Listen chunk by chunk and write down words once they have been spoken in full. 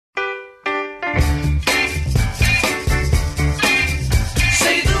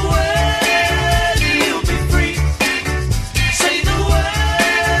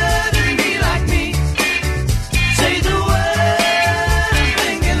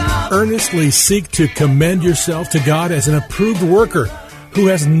earnestly seek to commend yourself to God as an approved worker who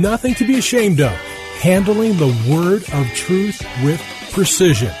has nothing to be ashamed of, handling the word of truth with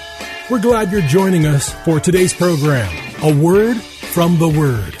precision. We're glad you're joining us for today's program, A Word from the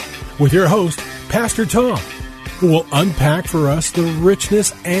Word, with your host, Pastor Tom, who will unpack for us the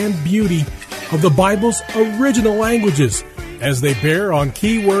richness and beauty of the Bible's original languages as they bear on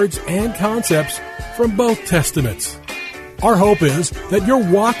key words and concepts from both Testaments. Our hope is that your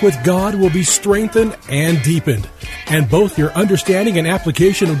walk with God will be strengthened and deepened, and both your understanding and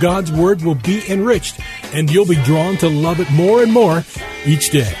application of God's Word will be enriched, and you'll be drawn to love it more and more each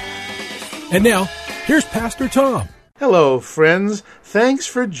day. And now, here's Pastor Tom. Hello, friends. Thanks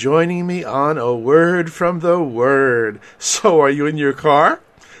for joining me on A Word from the Word. So, are you in your car?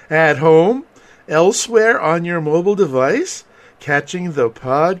 At home? Elsewhere on your mobile device? Catching the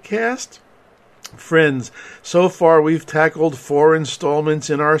podcast? Friends, so far we've tackled 4 installments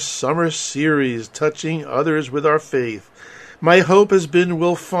in our summer series, Touching Others with Our Faith. My hope has been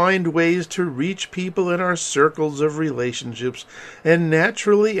we'll find ways to reach people in our circles of relationships and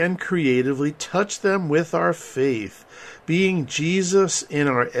naturally and creatively touch them with our faith, being Jesus in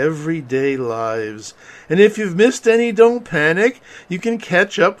our everyday lives. And if you've missed any, don't panic. You can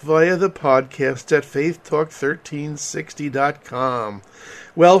catch up via the podcast at faithtalk1360.com.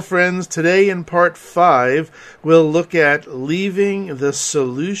 Well, friends, today in part 5, we'll look at leaving the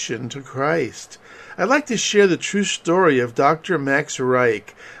solution to Christ. I'd like to share the true story of Dr. Max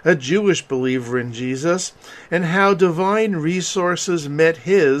Reich, a Jewish believer in Jesus, and how divine resources met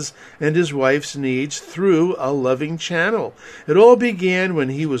his and his wife's needs through a loving channel. It all began when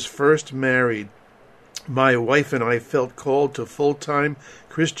he was first married. My wife and I felt called to full-time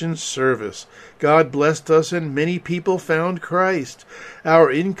Christian service. God blessed us and many people found Christ.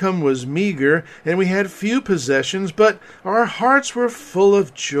 Our income was meager and we had few possessions, but our hearts were full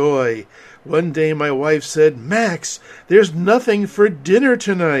of joy. One day my wife said, "Max, there's nothing for dinner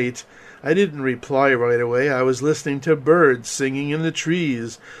tonight." I didn't reply right away. I was listening to birds singing in the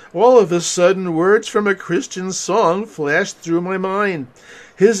trees. All of a sudden, words from a Christian song flashed through my mind.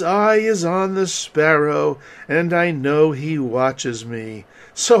 "His eye is on the sparrow, and I know he watches me."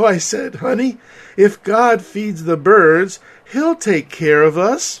 So I said, "Honey, if God feeds the birds, he'll take care of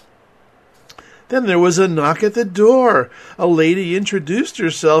us." Then there was a knock at the door. A lady introduced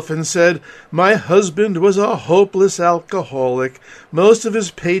herself and said, "My husband was a hopeless alcoholic. Most of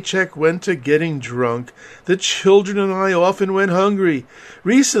his paycheck went to getting drunk. The children and I often went hungry.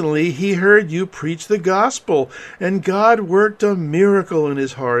 Recently, he heard you preach the gospel, and God worked a miracle in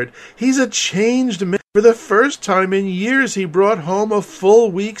his heart. He's a changed man. For the first time in years, he brought home a full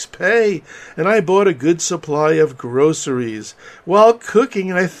week's pay, and I bought a good supply of groceries. While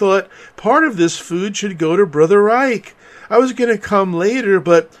cooking, I thought part of this food should go to Brother Reich. I was going to come later,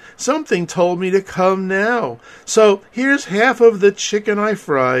 but something told me to come now. So here's half of the chicken I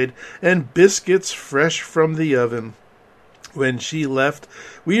fried and biscuits fresh from the oven." When she left,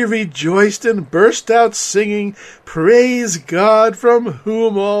 we rejoiced and burst out singing, "Praise God from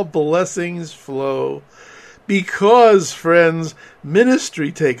whom all blessings flow." Because, friends,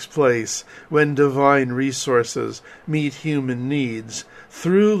 ministry takes place when divine resources meet human needs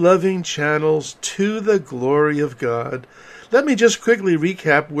through loving channels to the glory of God. Let me just quickly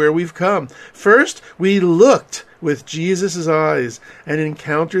recap where we've come. First, we looked with Jesus' eyes and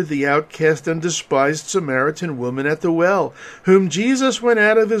encountered the outcast and despised Samaritan woman at the well, whom Jesus went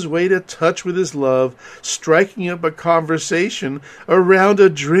out of his way to touch with his love, striking up a conversation around a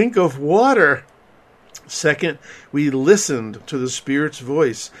drink of water. Second, we listened to the Spirit's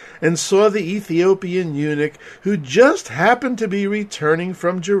voice and saw the Ethiopian eunuch who just happened to be returning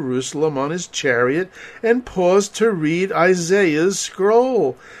from Jerusalem on his chariot and paused to read Isaiah's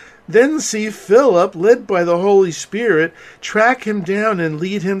scroll. Then see Philip, led by the Holy Spirit, track him down and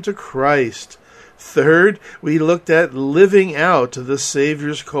lead him to Christ. Third, we looked at living out the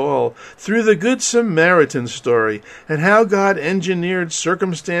Savior's call through the Good Samaritan story and how God engineered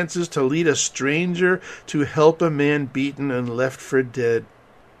circumstances to lead a stranger to help a man beaten and left for dead.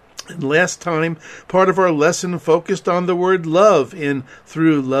 And last time, part of our lesson focused on the word love in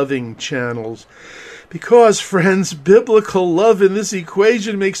Through Loving Channels. Because, friends, biblical love in this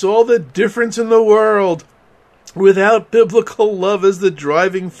equation makes all the difference in the world. Without biblical love as the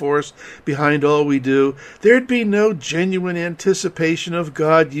driving force behind all we do, there'd be no genuine anticipation of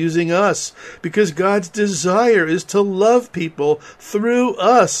God using us, because God's desire is to love people through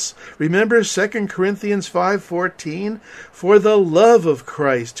us. Remember 2 Corinthians 5:14? For the love of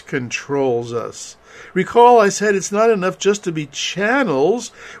Christ controls us. Recall I said it's not enough just to be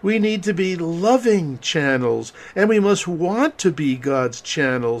channels. We need to be loving channels, and we must want to be God's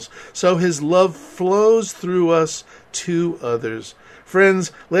channels, so his love flows through us to others.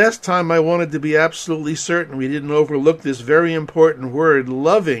 Friends, last time I wanted to be absolutely certain we didn't overlook this very important word,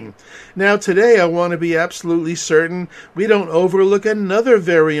 loving. Now today I want to be absolutely certain we don't overlook another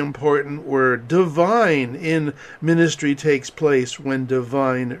very important word, divine, in Ministry Takes Place when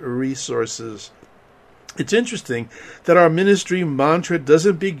divine resources. It's interesting that our ministry mantra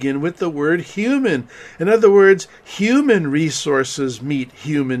doesn't begin with the word human. In other words, human resources meet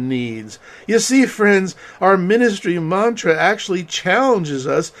human needs. You see, friends, our ministry mantra actually challenges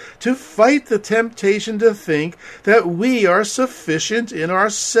us to fight the temptation to think that we are sufficient in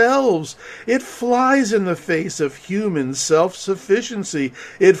ourselves. It flies in the face of human self-sufficiency.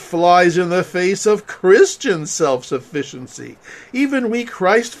 It flies in the face of Christian self-sufficiency. Even we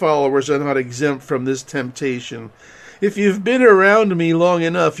Christ followers are not exempt from this temptation. If you've been around me long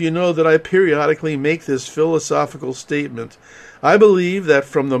enough, you know that I periodically make this philosophical statement. I believe that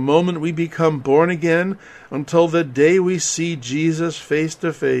from the moment we become born again until the day we see Jesus face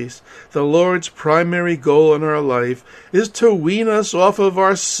to face, the Lord's primary goal in our life is to wean us off of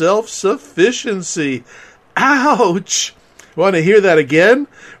our self-sufficiency. Ouch! Want to hear that again?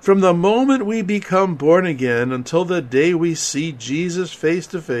 From the moment we become born again until the day we see Jesus face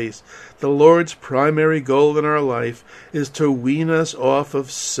to face, the Lord's primary goal in our life is to wean us off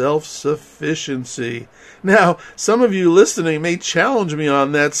of self-sufficiency. Now, some of you listening may challenge me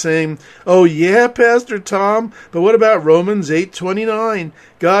on that, saying, "Oh yeah, Pastor Tom, but what about Romans 8:29?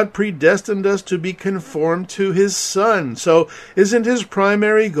 God predestined us to be conformed to his Son. So isn't his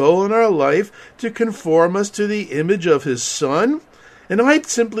primary goal in our life to conform us to the image of his Son?" And I'd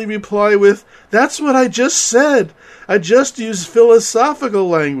simply reply with, "That's what I just said. I just used philosophical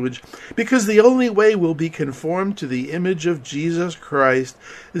language, because the only way we'll be conformed to the image of Jesus Christ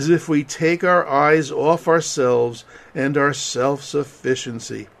is if we take our eyes off ourselves and our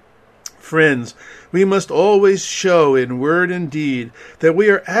self-sufficiency." Friends, we must always show in word and deed that we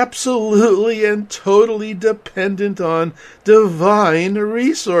are absolutely and totally dependent on divine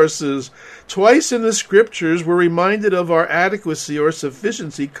resources. Twice in the Scriptures we're reminded of our adequacy or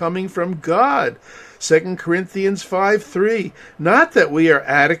sufficiency coming from God. 2 Corinthians 5:3, not that we are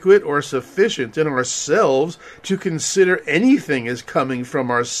adequate or sufficient in ourselves to consider anything as coming from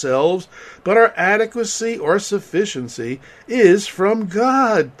ourselves, but our adequacy or sufficiency is from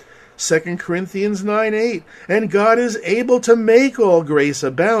God. 2 Corinthians 9:8, and God is able to make all grace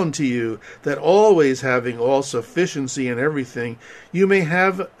abound to you, that always having all sufficiency in everything, you may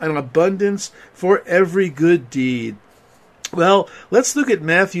have an abundance for every good deed. Well, let's look at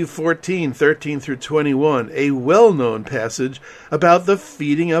Matthew 14:13 through 21, a well-known passage about the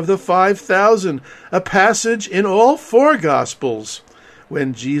feeding of the 5,000, a passage in all four Gospels.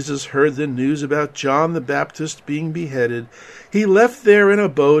 When Jesus heard the news about John the Baptist being beheaded, he left there in a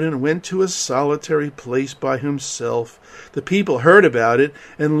boat and went to a solitary place by himself. The people heard about it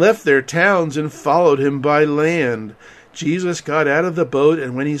and left their towns and followed him by land. Jesus got out of the boat,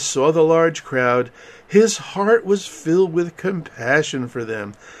 and when he saw the large crowd, his heart was filled with compassion for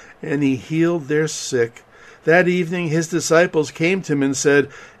them, and he healed their sick. That evening his disciples came to him and said,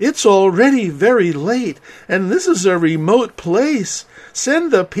 "It's already very late, and this is a remote place.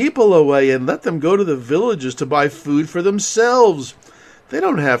 Send the people away and let them go to the villages to buy food for themselves." "They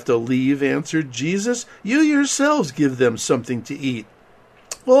don't have to leave," answered Jesus. "You yourselves give them something to eat."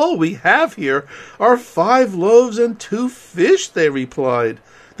 "All we have here are 5 loaves and 2 fish, they replied.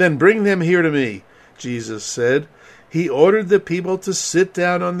 "Then bring them here to me," Jesus said. He ordered the people to sit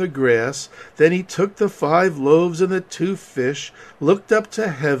down on the grass. Then he took the 5 loaves and the 2 fish, looked up to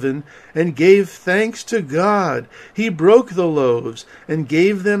heaven, and gave thanks to God. He broke the loaves and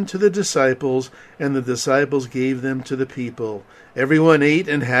gave them to the disciples, and the disciples gave them to the people. Everyone ate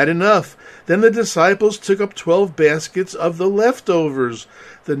and had enough. Then the disciples took up 12 baskets of the leftovers.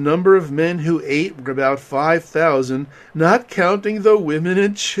 The number of men who ate were about 5,000, not counting the women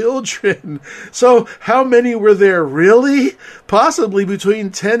and children. So how many were there really? Possibly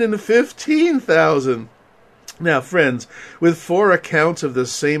between 10 and 15,000. Now, friends, with 4 accounts of the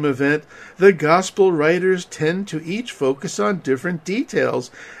same event, the gospel writers tend to each focus on different details,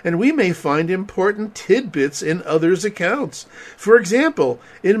 and we may find important tidbits in others' accounts. For example,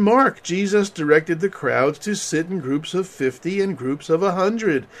 in Mark, Jesus directed the crowds to sit in groups of 50 and groups of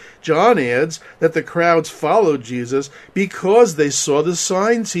 100. John adds that the crowds followed Jesus because they saw the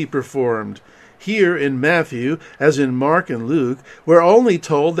signs he performed. Here in Matthew, as in Mark and Luke, we're only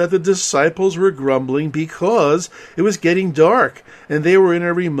told that the disciples were grumbling because it was getting dark and they were in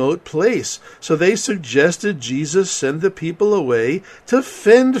a remote place. So they suggested Jesus send the people away to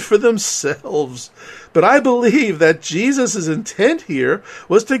fend for themselves. But I believe that Jesus' intent here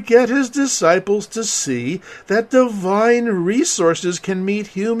was to get his disciples to see that divine resources can meet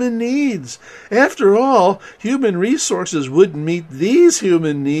human needs. After all, human resources wouldn't meet these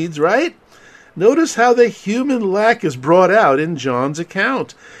human needs, right? Notice how the human lack is brought out in John's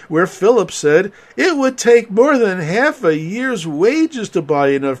account, where Philip said it would take more than half a year's wages to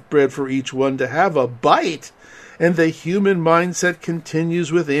buy enough bread for each one to have a bite. And the human mindset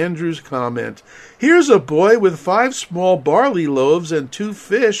continues with Andrew's comment. Here's a boy with 5 small barley loaves and 2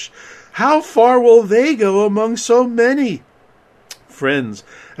 fish. How far will they go among so many? Friends,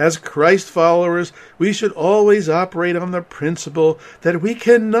 as Christ followers, we should always operate on the principle that we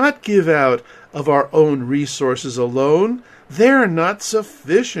cannot give out of our own resources alone. They're not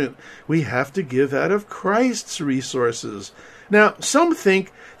sufficient. We have to give out of Christ's resources. Now, some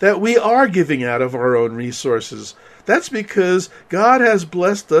think that we are giving out of our own resources. That's because God has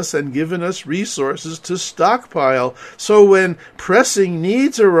blessed us and given us resources to stockpile. So when pressing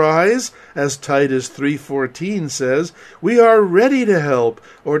needs arise, as Titus 3:14 says, we are ready to help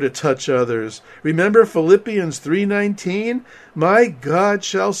or to touch others. Remember Philippians 3:19? My God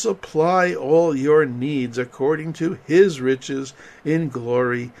shall supply all your needs according to his riches in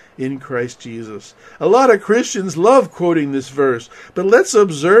glory in Christ Jesus. A lot of Christians love quoting this verse, but let's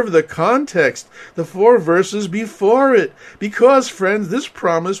observe the context, the 4 verses before it, because, friends, this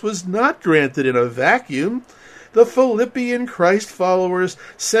promise was not granted in a vacuum. The Philippian Christ followers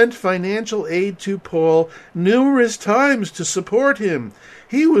sent financial aid to Paul numerous times to support him.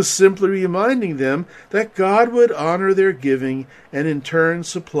 He was simply reminding them that God would honor their giving and in turn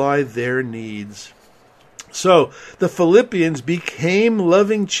supply their needs. So the Philippians became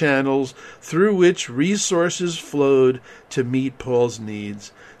loving channels through which resources flowed to meet Paul's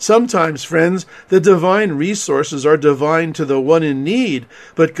needs. Sometimes, friends, the divine resources are divine to the one in need,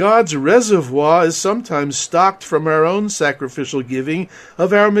 but God's reservoir is sometimes stocked from our own sacrificial giving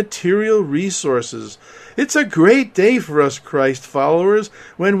of our material resources. It's a great day for us Christ followers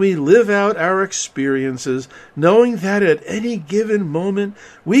when we live out our experiences, knowing that at any given moment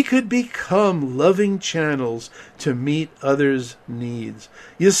we could become loving channels to meet others' needs.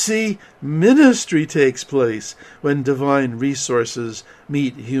 You see, ministry takes place when divine resources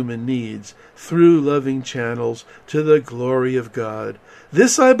meet human needs through loving channels to the glory of God.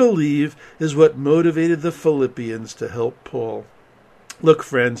 This, I believe, is what motivated the Philippians to help Paul. Look,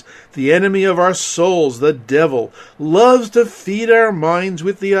 friends, the enemy of our souls, the devil, loves to feed our minds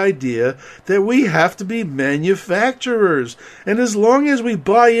with the idea that we have to be manufacturers. And as long as we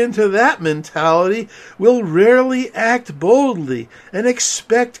buy into that mentality, we'll rarely act boldly and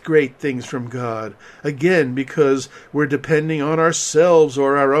expect great things from God. Again, because we're depending on ourselves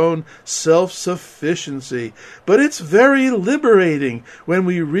or our own self-sufficiency. But it's very liberating when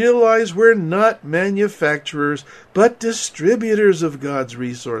we realize we're not manufacturers, but distributors of God's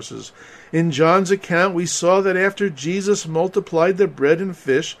resources. In John's account, we saw that after Jesus multiplied the bread and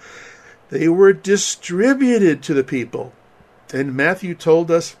fish, they were distributed to the people. And Matthew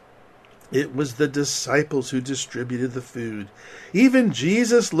told us it was the disciples who distributed the food. Even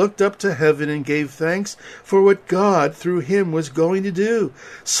Jesus looked up to heaven and gave thanks for what God, through him, was going to do.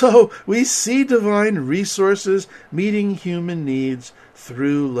 So we see divine resources meeting human needs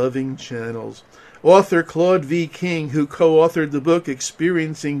through loving channels. Author Claude V. King, who co-authored the book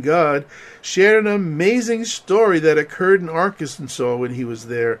Experiencing God, shared an amazing story that occurred in Arkansas when he was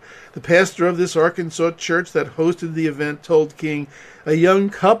there. The pastor of this Arkansas church that hosted the event told King, a young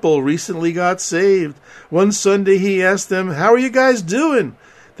couple recently got saved. One Sunday he asked them, "How are you guys doing?"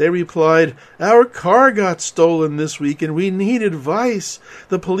 They replied, "Our car got stolen this week and we need advice.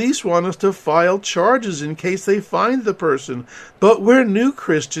 The police want us to file charges in case they find the person. But we're new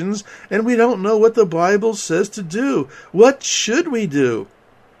Christians and we don't know what the Bible says to do. What should we do?"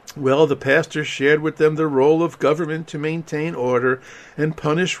 Well, the pastor shared with them the role of government to maintain order and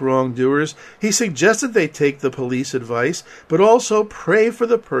punish wrongdoers. He suggested they take the police advice, but also pray for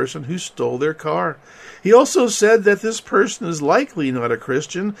the person who stole their car. He also said that this person is likely not a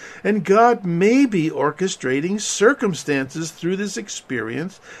Christian, and God may be orchestrating circumstances through this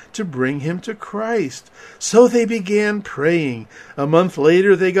experience to bring him to Christ. So they began praying. A month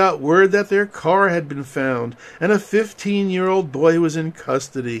later, they got word that their car had been found, and a 15-year-old boy was in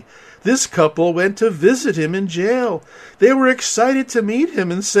custody. This couple went to visit him in jail. They were excited to meet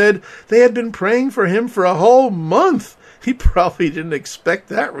him and said they had been praying for him for a whole month. He probably didn't expect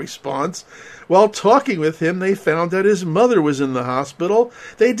that response. While talking with him, they found that his mother was in the hospital.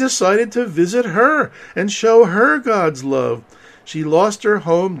 They decided to visit her and show her God's love. She lost her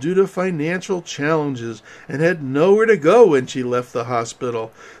home due to financial challenges and had nowhere to go when she left the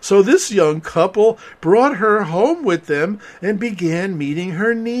hospital. So this young couple brought her home with them and began meeting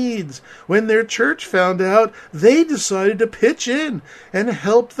her needs. When their church found out, they decided to pitch in and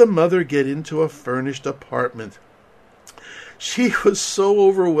help the mother get into a furnished apartment. She was so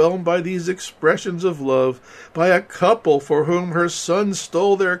overwhelmed by these expressions of love by a couple for whom her son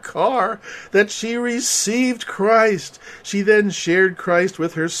stole their car that she received Christ. She then shared Christ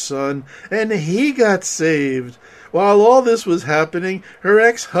with her son, and he got saved. While all this was happening, her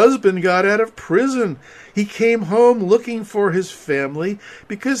ex-husband got out of prison. He came home looking for his family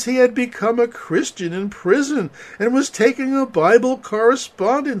because he had become a Christian in prison and was taking a Bible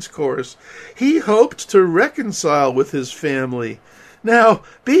correspondence course. He hoped to reconcile with his family. Now,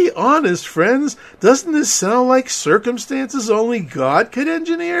 be honest, friends. Doesn't this sound like circumstances only God could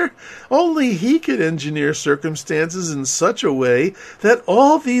engineer? Only He could engineer circumstances in such a way that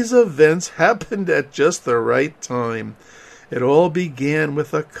all these events happened at just the right time. It all began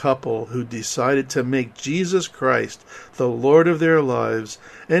with a couple who decided to make Jesus Christ the Lord of their lives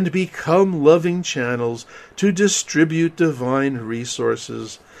and become loving channels to distribute divine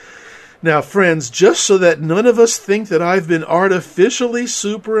resources. Now, friends, just so that none of us think that I've been artificially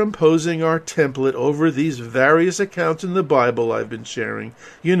superimposing our template over these various accounts in the Bible I've been sharing,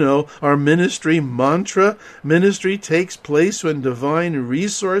 our ministry mantra, ministry takes place when divine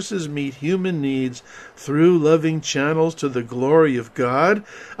resources meet human needs through loving channels to the glory of God,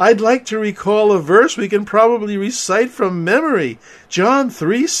 I'd like to recall a verse we can probably recite from memory, John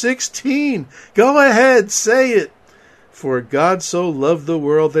 3:16. Go ahead, say it. For God so loved the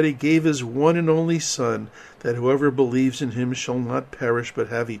world that He gave His one and only Son, that whoever believes in Him shall not perish but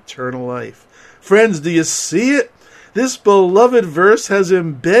have eternal life. Friends, do you see it? This beloved verse has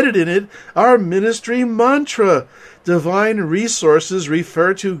embedded in it our ministry mantra. Divine resources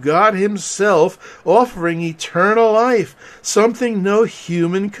refer to God Himself offering eternal life, something no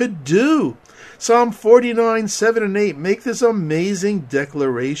human could do. Psalm 49:7 and 8 make this amazing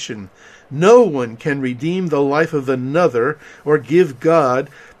declaration. No one can redeem the life of another or give God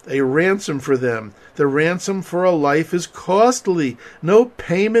a ransom for them. The ransom for a life is costly. No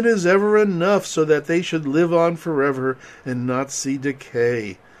payment is ever enough so that they should live on forever and not see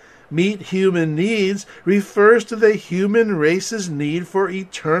decay. Meet human needs refers to the human race's need for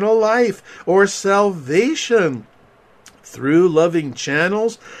eternal life or salvation. Through loving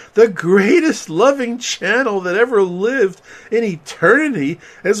channels, the greatest loving channel that ever lived in eternity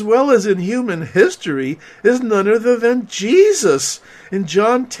as well as in human history is none other than Jesus. In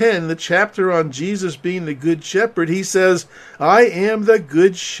John 10, the chapter on Jesus being the good shepherd, He says, I am the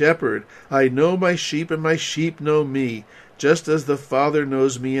good shepherd. I know my sheep and my sheep know me, just as the Father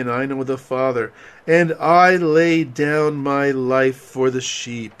knows me and I know the Father, and I lay down my life for the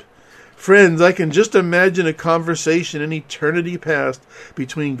sheep. Friends, I can just imagine a conversation in eternity past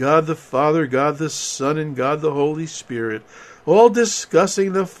between God the Father, God the Son, and God the Holy Spirit, all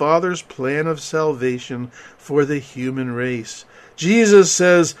discussing the Father's plan of salvation for the human race. Jesus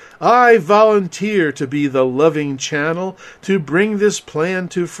says, I volunteer to be the loving channel to bring this plan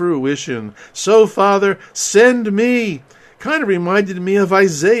to fruition. So, Father, send me. Kind of reminded me of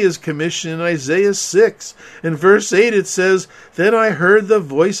Isaiah's commission in Isaiah 6. In verse 8 it says, Then I heard the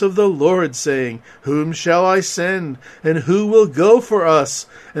voice of the Lord saying, Whom shall I send? And who will go for us?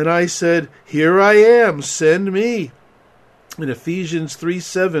 And I said, Here I am, send me. In Ephesians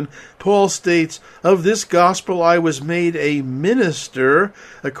 3:7, Paul states, Of this gospel I was made a minister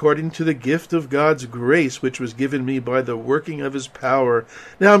according to the gift of God's grace, which was given me by the working of His power.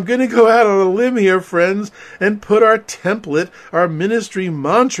 Now I'm going to go out on a limb here, friends, and put our template, our ministry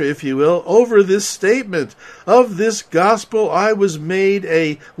mantra, if you will, over this statement. Of this gospel I was made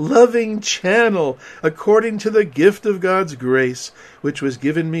a loving channel according to the gift of God's grace, which was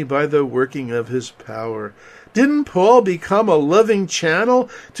given me by the working of His power. Didn't Paul become a loving channel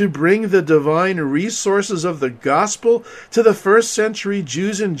to bring the divine resources of the gospel to the first century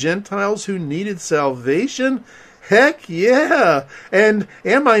Jews and Gentiles who needed salvation? Heck yeah! And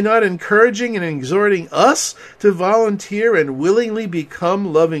am I not encouraging and exhorting us to volunteer and willingly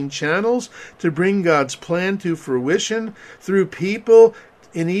become loving channels to bring God's plan to fruition through people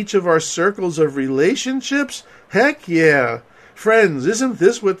in each of our circles of relationships? Heck yeah! Friends, isn't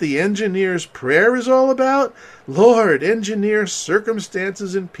this what the engineer's prayer is all about? Lord, engineer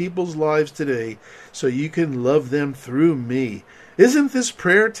circumstances in people's lives today so you can love them through me. Isn't this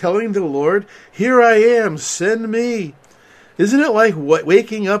prayer telling the Lord, Here I am, send me? Isn't it like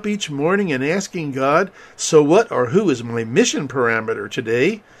waking up each morning and asking God, so what or who is my mission parameter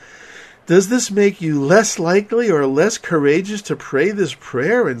today? Does this make you less likely or less courageous to pray this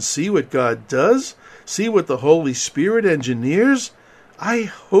prayer and see what God does? See what the Holy Spirit engineers? I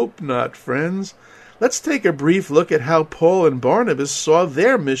hope not, friends. Let's take a brief look at how Paul and Barnabas saw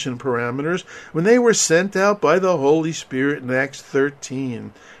their mission parameters when they were sent out by the Holy Spirit in Acts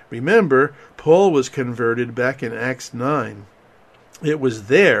 13. Remember, Paul was converted back in Acts 9. It was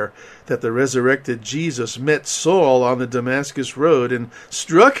there that the resurrected Jesus met Saul on the Damascus road and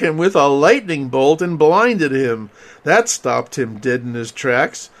struck him with a lightning bolt and blinded him. That stopped him dead in his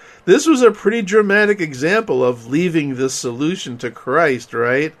tracks. This was a pretty dramatic example of leaving the solution to Christ,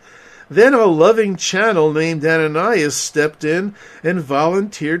 right? Then a loving channel named Ananias stepped in and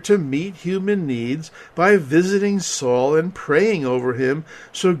volunteered to meet human needs by visiting Saul and praying over him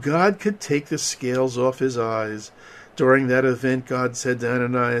so God could take the scales off his eyes. During that event, God said to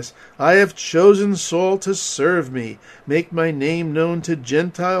Ananias, "I have chosen Saul to serve me, make my name known to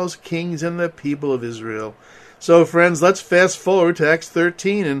Gentiles, kings, and the people of Israel." So, friends, let's fast forward to Acts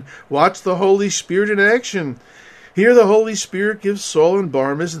 13 and watch the Holy Spirit in action. Here the Holy Spirit gives Saul and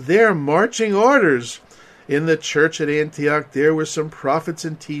Barnabas their marching orders. In the church at Antioch there were some prophets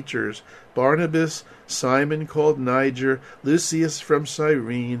and teachers: Barnabas, Simon called Niger, Lucius from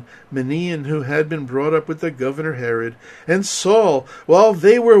Cyrene, Manaen who had been brought up with the governor Herod, and Saul. While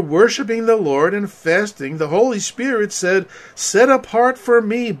they were worshiping the Lord and fasting, the Holy Spirit said, "Set apart for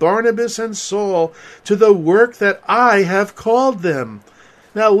me Barnabas and Saul to the work that I have called them."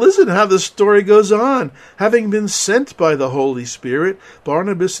 Now listen how the story goes on. Having been sent by the Holy Spirit,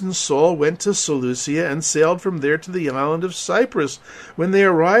 Barnabas and Saul went to Seleucia and sailed from there to the island of Cyprus. When they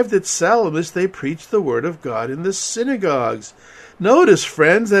arrived at Salamis, they preached the word of God in the synagogues. Notice,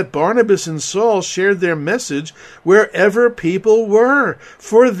 friends, that Barnabas and Saul shared their message wherever people were.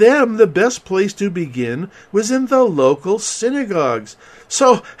 For them, the best place to begin was in the local synagogues.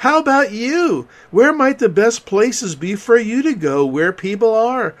 So how about you? Where might the best places be for you to go where people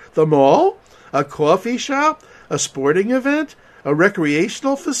are? The mall? A coffee shop? A sporting event? A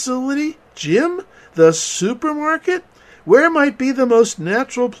recreational facility? Gym? The supermarket? Where might be the most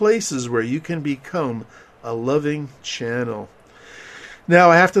natural places where you can become a loving channel?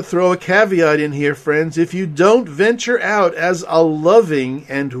 Now, I have to throw a caveat in here, friends. If you don't venture out as a loving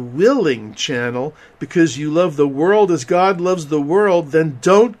and willing channel because you love the world as God loves the world, then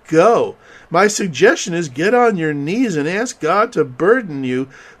don't go. My suggestion is get on your knees and ask God to burden you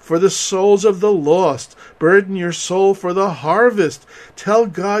for the souls of the lost. Burden your soul for the harvest. Tell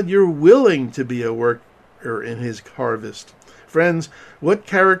God you're willing to be a worker in his harvest. Friends, what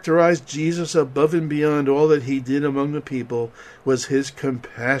characterized Jesus above and beyond all that he did among the people was his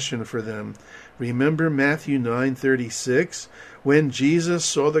compassion for them. Remember Matthew 9:36? When Jesus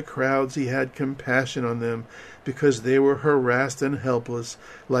saw the crowds, he had compassion on them because they were harassed and helpless,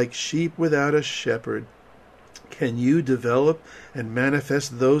 like sheep without a shepherd. Can you develop and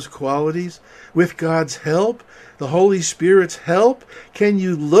manifest those qualities? With God's help, the Holy Spirit's help, can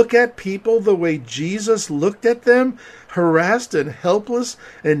you look at people the way Jesus looked at them, harassed and helpless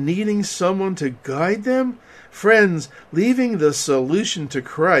and needing someone to guide them? Friends, leaving the solution to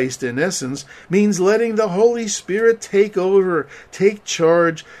Christ, in essence, means letting the Holy Spirit take over, take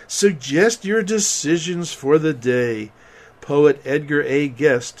charge, suggest your decisions for the day. Poet Edgar A.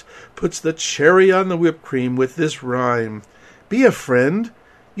 Guest puts the cherry on the whipped cream with this rhyme: "Be a friend.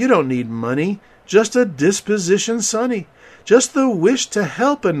 You don't need money, just a disposition sunny, just the wish to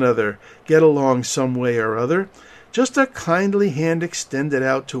help another get along some way or other, just a kindly hand extended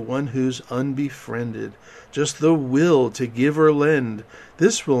out to one who's unbefriended, just the will to give or lend.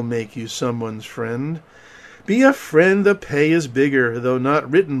 This will make you someone's friend. Be a friend, the pay is bigger, though not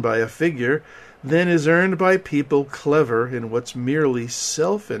written by a figure, than is earned by people clever in what's merely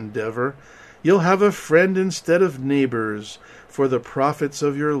self-endeavor. You'll have a friend instead of neighbors for the profits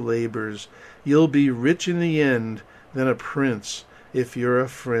of your labors. You'll be rich in the end than a prince if you're a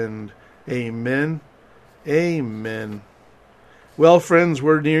friend." Amen. Amen. Well, friends,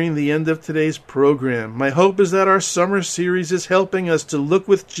 we're nearing the end of today's program. My hope is that our summer series is helping us to look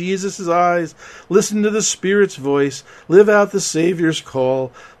with Jesus' eyes, listen to the Spirit's voice, live out the Savior's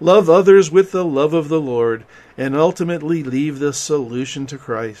call, love others with the love of the Lord, and ultimately leave the solution to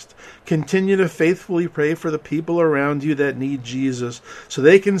Christ. Continue to faithfully pray for the people around you that need Jesus, so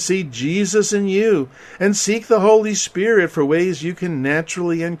they can see Jesus in you, and seek the Holy Spirit for ways you can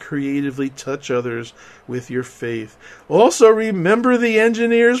naturally and creatively touch others with your faith. Also, remember the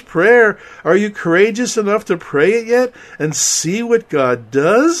engineer's prayer. Are you courageous enough to pray it yet and see what God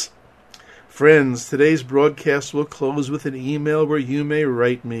does? Friends, today's broadcast will close with an email where you may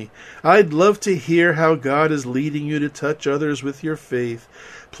write me. I'd love to hear how God is leading you to touch others with your faith.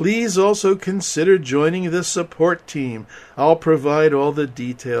 Please also consider joining the support team. I'll provide all the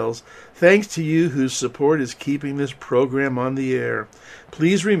details. Thanks to you whose support is keeping this program on the air.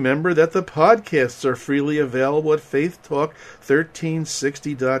 Please remember that the podcasts are freely available at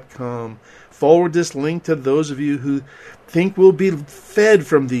faithtalk1360.com. Forward this link to those of you who think will be fed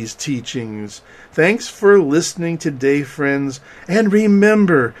from these teachings. Thanks for listening today, friends. And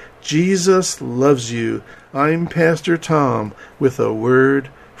remember, Jesus loves you. I'm Pastor Tom with a word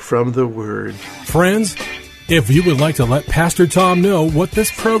from the Word. Friends, if you would like to let Pastor Tom know what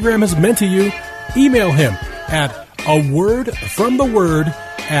this program has meant to you, email him at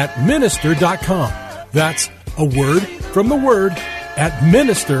awordfromtheword@minister.com. That's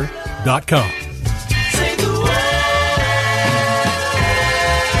awordfromtheword@minister.com.